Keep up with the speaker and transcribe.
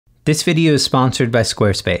This video is sponsored by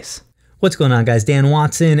Squarespace. What's going on, guys? Dan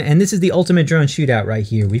Watson, and this is the ultimate drone shootout right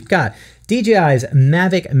here. We've got DJI's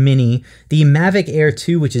Mavic Mini, the Mavic Air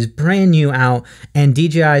 2, which is brand new out, and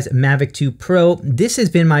DJI's Mavic 2 Pro. This has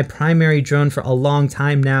been my primary drone for a long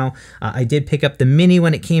time now. I did pick up the Mini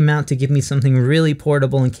when it came out to give me something really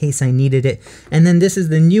portable in case I needed it. And then this is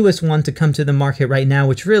the newest one to come to the market right now,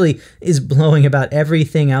 which really is blowing about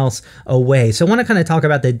everything else away. So I want to kind of talk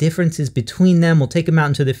about the differences between them. We'll take them out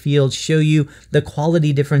into the field, show you the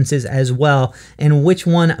quality differences as well, and which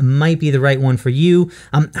one might be the right one for you.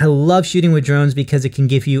 I love shooting with drones because it can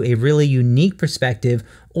give you a really unique perspective,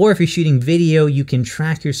 or if you're shooting video, you can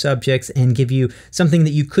track your subjects and give you something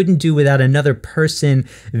that you couldn't do without another person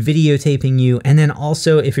videotaping you. And then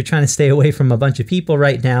also, if you're trying to stay away from a bunch of people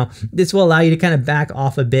right now, this will allow you to kind of back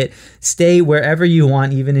off a bit, stay wherever you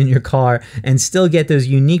want, even in your car, and still get those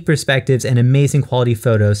unique perspectives and amazing quality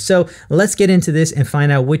photos. So let's get into this and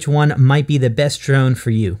find out which one might be the best drone for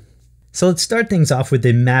you. So let's start things off with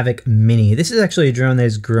the Mavic Mini. This is actually a drone that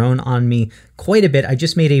has grown on me quite a bit. I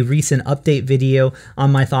just made a recent update video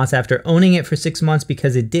on my thoughts after owning it for 6 months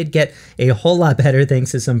because it did get a whole lot better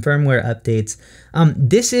thanks to some firmware updates.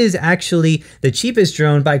 This is actually the cheapest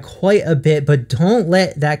drone by quite a bit, but don't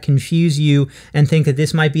let that confuse you and think that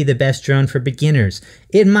this might be the best drone for beginners.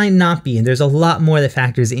 It might not be, and there's a lot more that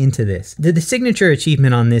factors into this. The signature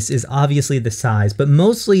achievement on this is obviously the size, but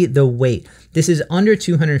mostly the weight. This is under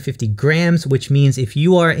 250 grams, which means if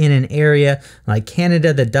you are in an area like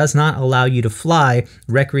Canada that does not allow you to fly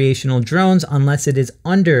recreational drones unless it is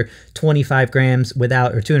under 25 grams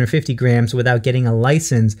without, or 250 grams without getting a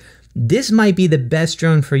license, this might be the best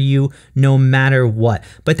drone for you no matter what.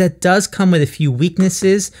 But that does come with a few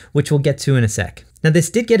weaknesses, which we'll get to in a sec. Now,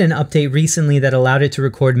 this did get an update recently that allowed it to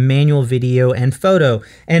record manual video and photo.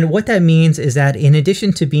 And what that means is that in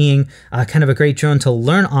addition to being kind of a great drone to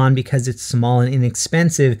learn on because it's small and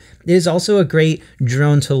inexpensive, it is also a great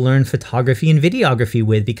drone to learn photography and videography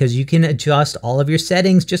with because you can adjust all of your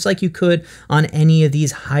settings just like you could on any of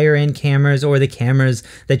these higher end cameras or the cameras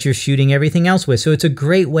that you're shooting everything else with. So it's a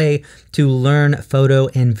great way to learn photo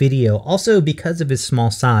and video. Also, because of its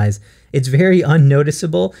small size, it's very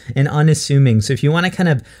unnoticeable and unassuming. So if you want to kind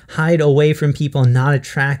of hide away from people and not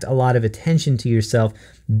attract a lot of attention to yourself,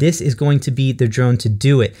 this is going to be the drone to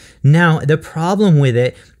do it. Now, the problem with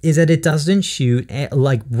it is that it doesn't shoot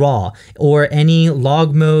like RAW or any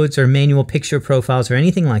log modes or manual picture profiles or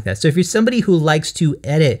anything like that. So if you're somebody who likes to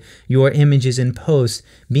edit your images in post,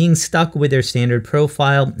 being stuck with their standard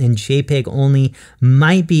profile in JPEG only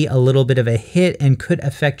might be a little bit of a hit and could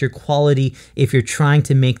affect your quality if you're trying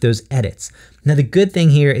to make those edits. Now, the good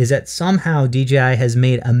thing here is that somehow DJI has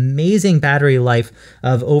made amazing battery life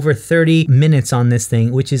of over 30 minutes on this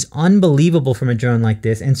thing, which is unbelievable from a drone like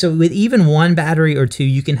this. And so with even one battery or two,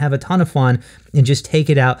 you can have a ton of fun and just take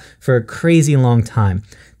it out for a crazy long time.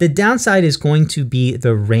 The downside is going to be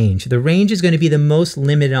the range. The range is going to be the most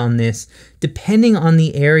limited on this. Depending on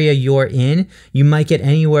the area you're in, you might get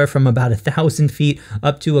anywhere from about 1,000 feet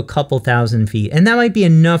up to a couple thousand feet. And that might be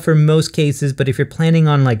enough for most cases, but if you're planning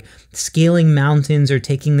on like scaling mountains or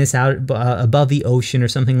taking this out above the ocean or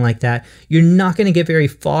something like that, you're not going to get very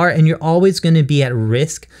far and you're always going to be at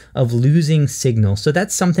risk of losing signal. So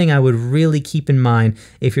that's something I would really keep in mind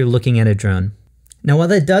if you're looking at a drone. Now, while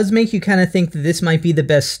that does make you kind of think that this might be the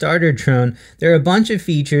best starter drone, there are a bunch of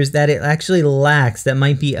features that it actually lacks that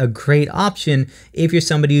might be a great option if you're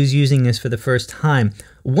somebody who's using this for the first time.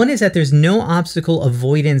 One is that there's no obstacle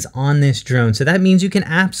avoidance on this drone. So that means you can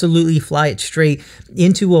absolutely fly it straight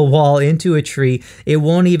into a wall, into a tree. It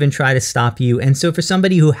won't even try to stop you. And so for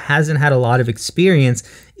somebody who hasn't had a lot of experience,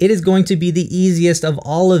 it is going to be the easiest of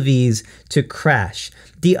all of these to crash.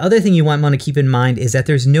 The other thing you want to keep in mind is that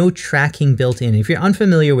there's no tracking built in. If you're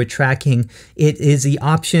unfamiliar with tracking, it is the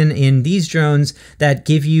option in these drones that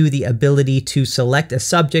give you the ability to select a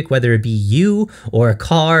subject, whether it be you or a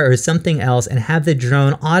car or something else, and have the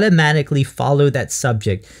drone automatically follow that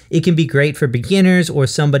subject. It can be great for beginners or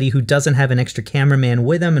somebody who doesn't have an extra cameraman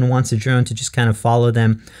with them and wants a drone to just kind of follow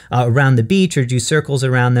them around the beach or do circles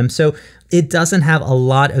around them. So it doesn't have a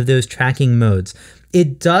lot of those tracking modes.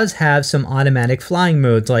 It does have some automatic flying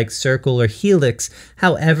modes like circle or helix.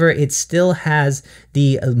 However, it still has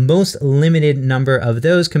the most limited number of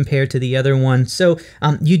those compared to the other one. So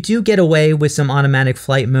you do get away with some automatic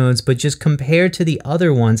flight modes, but just compared to the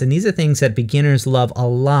other ones, and these are things that beginners love a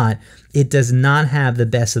lot, it does not have the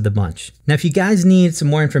best of the bunch. Now, if you guys need some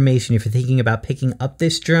more information, if you're thinking about picking up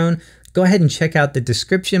this drone, go ahead and check out the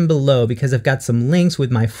description below because I've got some links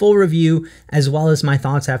with my full review as well as my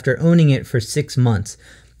thoughts after owning it for 6 months.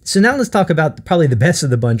 So now let's talk about probably the best of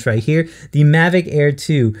the bunch right here, the Mavic Air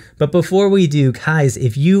 2. But before we do, guys,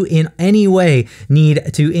 if you in any way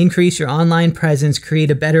need to increase your online presence, create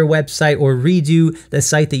a better website, or redo the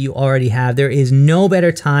site that you already have, there is no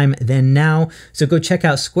better time than now. So go check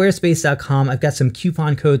out squarespace.com. I've got some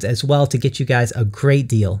coupon codes as well to get you guys a great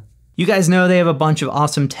deal. You guys know they have a bunch of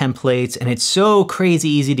awesome templates, and it's so crazy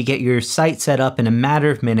easy to get your site set up in a matter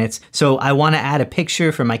of minutes. So I want to add a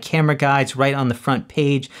picture for my camera guides right on the front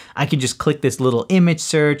page. I can just click this little image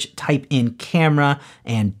search, type in camera,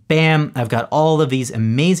 and bam, I've got all of these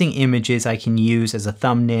amazing images I can use as a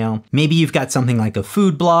thumbnail. Maybe you've got something like a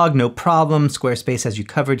food blog, no problem. Squarespace has you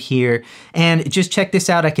covered here. And just check this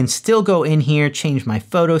out. I can still go in here, change my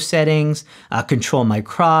photo settings, control my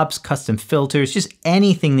crops, custom filters, just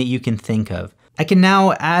anything that you can think of. I can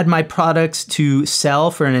now add my products to sell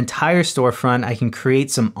for an entire storefront. I can create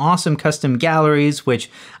some awesome custom galleries, which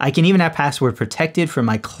I can even have password protected for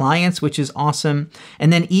my clients, which is awesome.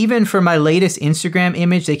 And then even for my latest Instagram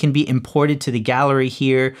image, they can be imported to the gallery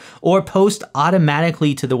here or post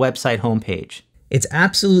automatically to the website homepage. It's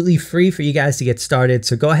absolutely free for you guys to get started,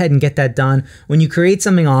 so go ahead and get that done. When you create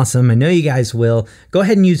something awesome, I know you guys will, go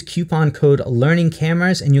ahead and use coupon code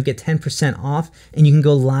LearningCameras and you'll get 10% off, and you can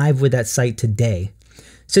go live with that site today.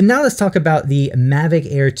 So now let's talk about the Mavic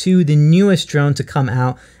Air 2, the newest drone to come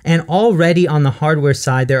out. And already on the hardware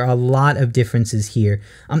side, there are a lot of differences here.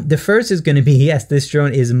 The first is going to be, yes, this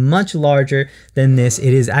drone is much larger than this.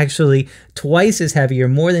 It is actually twice as heavy, or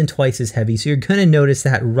more than twice as heavy. So you're going to notice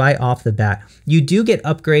that right off the bat. You do get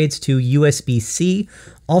upgrades to USB-C.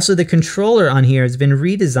 Also, the controller on here has been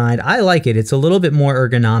redesigned. I like it. It's a little bit more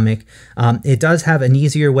ergonomic. It does have an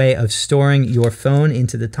easier way of storing your phone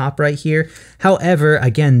into the top right here. However,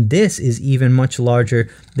 again, this is even much larger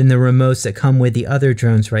than the remotes that come with the other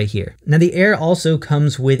drones right here. Now, the Air also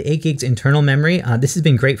comes with 8 gigs internal memory. This has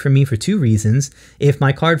been great for me for 2 reasons. If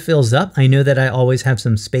my card fills up, I know that I always have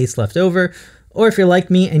some space left over. Or if you're like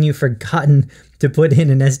me and you've forgotten to put in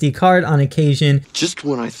an SD card on occasion. Just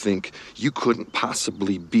when I think you couldn't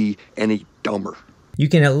possibly be any dumber. You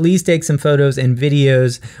can at least take some photos and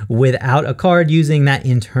videos without a card using that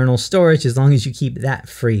internal storage, as long as you keep that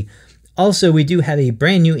free. Also, we do have a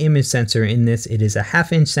brand new image sensor in this. It is a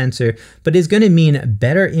 1/2-inch sensor, but it's going to mean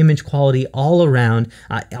better image quality all around,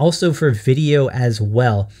 also for video as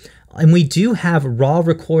well. And we do have raw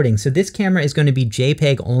recording. So this camera is going to be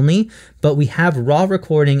JPEG only, but we have raw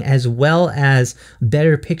recording as well as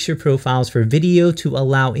better picture profiles for video to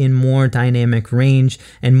allow in more dynamic range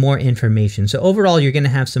and more information. So overall, you're going to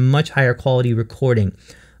have some much higher quality recording.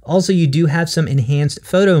 Also, you do have some enhanced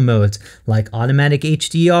photo modes like automatic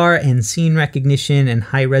HDR and scene recognition and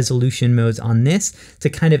high resolution modes on this to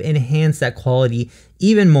kind of enhance that quality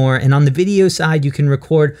even more. And on the video side, you can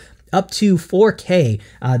record up to 4K.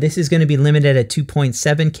 This is going to be limited at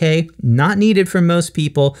 2.7K, not needed for most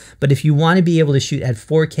people, but if you want to be able to shoot at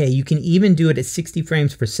 4K, you can even do it at 60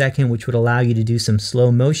 frames per second, which would allow you to do some slow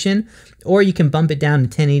motion, or you can bump it down to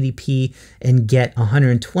 1080p and get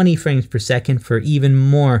 120 frames per second for even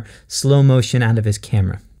more slow motion out of his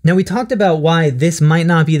camera. Now, we talked about why this might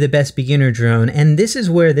not be the best beginner drone, and this is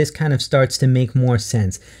where this kind of starts to make more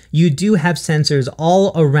sense. You do have sensors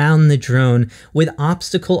all around the drone with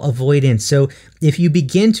obstacle avoidance. So if you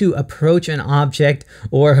begin to approach an object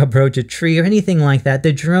or approach a tree or anything like that,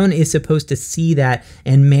 the drone is supposed to see that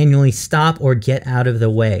and manually stop or get out of the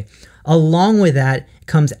way. Along with that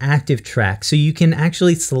comes active track. So you can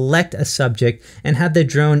actually select a subject and have the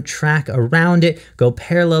drone track around it, go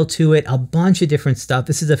parallel to it, a bunch of different stuff.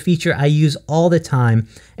 This is a feature I use all the time,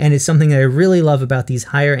 and it's something that I really love about these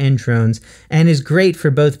higher end drones and is great for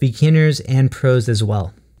both beginners and pros as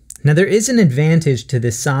well. Now, there is an advantage to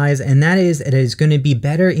this size, and that is it is going to be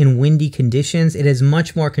better in windy conditions. It has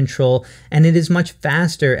much more control, and it is much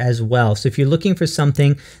faster as well. So if you're looking for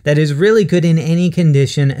something that is really good in any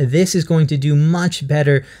condition, this is going to do much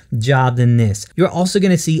better job than this. You're also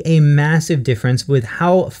going to see a massive difference with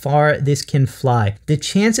how far this can fly. The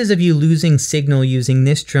chances of you losing signal using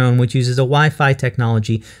this drone, which uses a Wi-Fi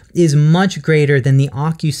technology, is much greater than the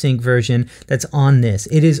OcuSync version that's on this.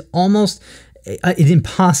 It is almost it's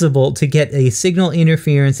impossible to get a signal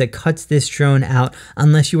interference that cuts this drone out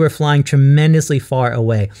unless you are flying tremendously far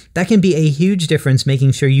away. That can be a huge difference,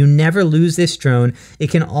 making sure you never lose this drone.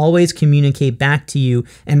 It can always communicate back to you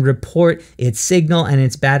and report its signal and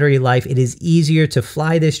its battery life. It is easier to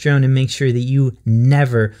fly this drone and make sure that you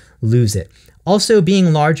never lose it. Also,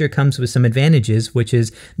 being larger comes with some advantages, which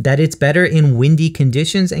is that it's better in windy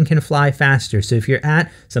conditions and can fly faster. So if you're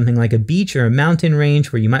at something like a beach or a mountain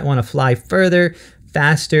range where you might want to fly further,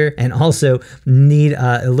 faster and also need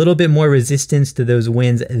a little bit more resistance to those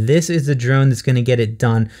winds, this is the drone that's going to get it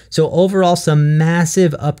done. So overall, some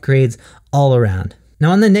massive upgrades all around.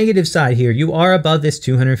 Now on the negative side here, you are above this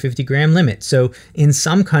 250 gram limit. So in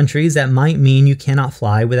some countries that might mean you cannot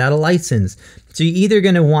fly without a license. So you're either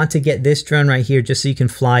going to want to get this drone right here just so you can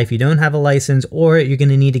fly if you don't have a license, or you're going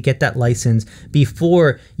to need to get that license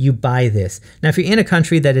before you buy this. Now, if you're in a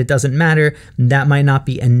country that it doesn't matter, that might not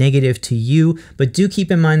be a negative to you, but do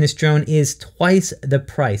keep in mind this drone is twice the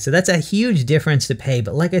price. So that's a huge difference to pay.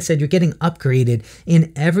 But like I said, you're getting upgraded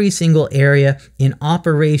in every single area, in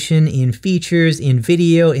operation, in features, in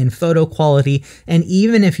video, in photo quality. And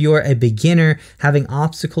even if you're a beginner, having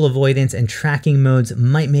obstacle avoidance and tracking modes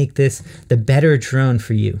might make this the better drone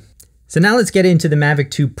for you. So now let's get into the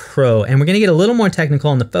Mavic 2 Pro, and we're going to get a little more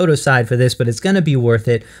technical on the photo side for this, but it's going to be worth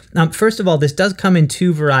it. First of all, this does come in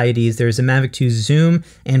two varieties. There's a Mavic 2 Zoom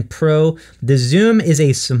and Pro. The Zoom is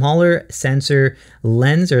a smaller sensor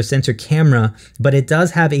lens or sensor camera, but it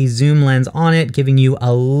does have a zoom lens on it, giving you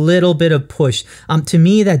a little bit of push. To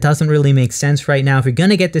me, that doesn't really make sense right now. If you're going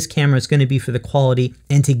to get this camera, it's going to be for the quality,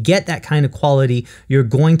 and to get that kind of quality, you're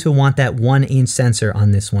going to want that 1-inch sensor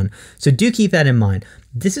on this one. So do keep that in mind.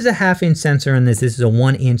 This is a 1/2-inch sensor and this is a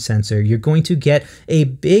 1-inch sensor. You're going to get a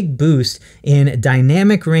big boost in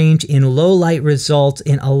dynamic range, in low light results,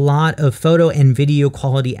 in a lot of photo and video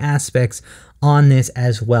quality aspects on this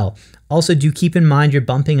as well. Also, do keep in mind you're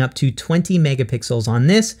bumping up to 20 megapixels on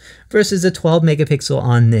this versus a 12 megapixel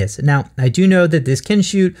on this. Now, I do know that this can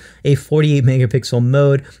shoot a 48 megapixel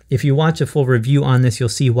mode. If you watch a full review on this, you'll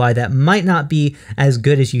see why that might not be as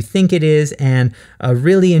good as you think it is. And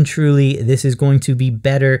really and truly, this is going to be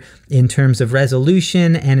better in terms of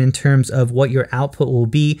resolution and in terms of what your output will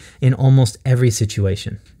be in almost every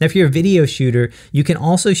situation. Now, if you're a video shooter, you can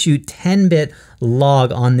also shoot 10-bit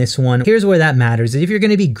log on this one. Here's where that matters. If you're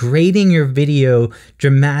going to be grading your video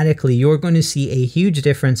dramatically, you're going to see a huge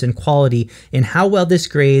difference in quality in how well this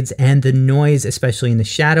grades and the noise, especially in the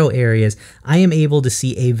shadow areas. I am able to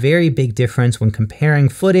see a very big difference when comparing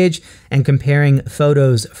footage and comparing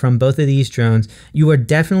photos from both of these drones. You are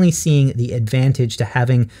definitely seeing the advantage to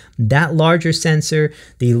having that larger sensor,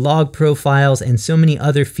 the log profiles, and so many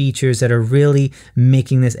other features that are really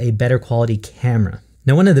making this a better quality camera.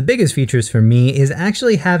 Now, one of the biggest features for me is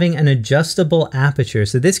actually having an adjustable aperture.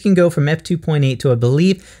 So this can go from f2.8 to, I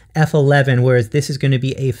believe, f11, whereas this is going to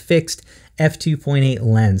be a fixed f2.8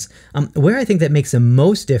 lens. Where I think that makes the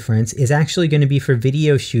most difference is actually going to be for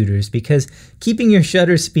video shooters, because keeping your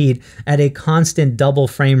shutter speed at a constant double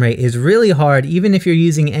frame rate is really hard. Even if you're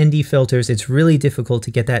using ND filters, it's really difficult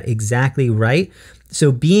to get that exactly right.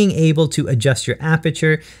 So being able to adjust your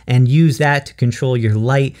aperture and use that to control your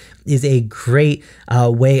light is a great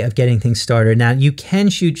way of getting things started. Now, you can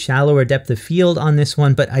shoot shallower depth of field on this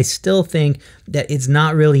one, but I still think that it's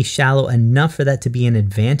not really shallow enough for that to be an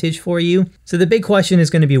advantage for you. So the big question is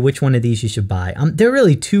going to be which one of these you should buy. There are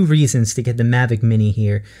really two reasons to get the Mavic Mini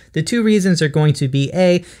here. The two reasons are going to be,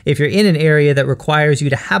 A, if you're in an area that requires you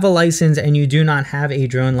to have a license and you do not have a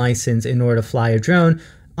drone license in order to fly a drone,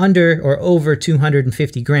 under or over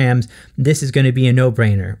 250 grams, this is going to be a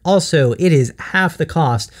no-brainer. Also, it is half the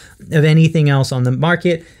cost of anything else on the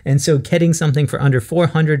market, and so getting something for under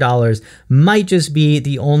 $400 might just be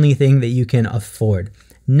the only thing that you can afford.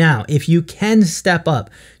 Now, if you can step up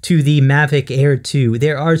to the Mavic Air 2,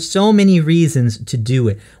 there are so many reasons to do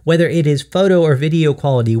it. Whether it is photo or video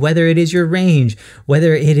quality, whether it is your range,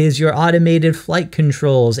 whether it is your automated flight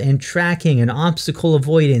controls and tracking and obstacle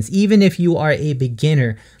avoidance, even if you are a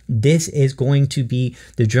beginner, this is going to be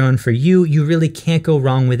the drone for you. You really can't go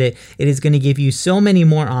wrong with it. It is going to give you so many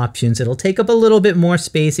more options. It'll take up a little bit more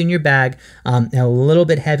space in your bag, and a little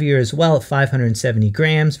bit heavier as well at 570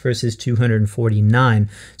 grams versus 249.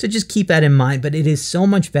 So just keep that in mind, but it is so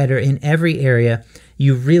much better in every area.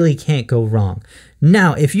 You really can't go wrong.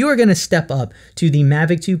 Now, if you are going to step up to the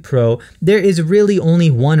Mavic 2 Pro, there is really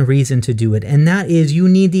only one reason to do it, and that is you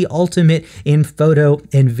need the ultimate in photo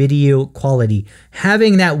and video quality.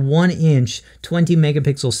 Having that 1-inch 20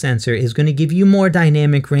 megapixel sensor is going to give you more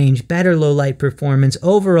dynamic range, better low light performance,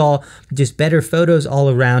 overall just better photos all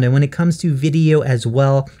around. And when it comes to video as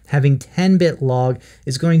well, having 10-bit log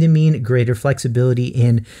is going to mean greater flexibility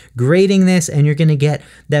in grading this, and you're going to get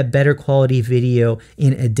that better quality video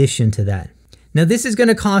in addition to that. Now this is going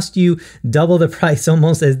to cost you double the price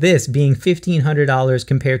almost as this, being $1,500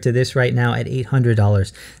 compared to this right now at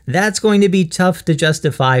 $800. That's going to be tough to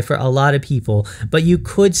justify for a lot of people, but you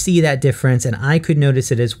could see that difference and I could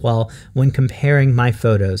notice it as well when comparing my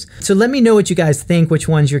photos. So let me know what you guys think, which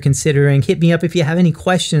ones you're considering. Hit me up if you have any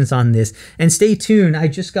questions on this, and stay tuned. I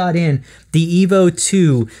just got in the Evo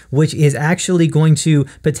 2, which is actually going to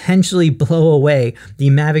potentially blow away the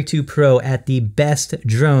Mavic 2 Pro at the best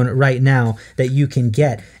drone right now that you can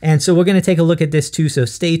get. And so we're going to take a look at this too. So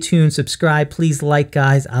stay tuned, subscribe, please like,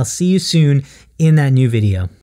 guys. I'll see you soon in that new video.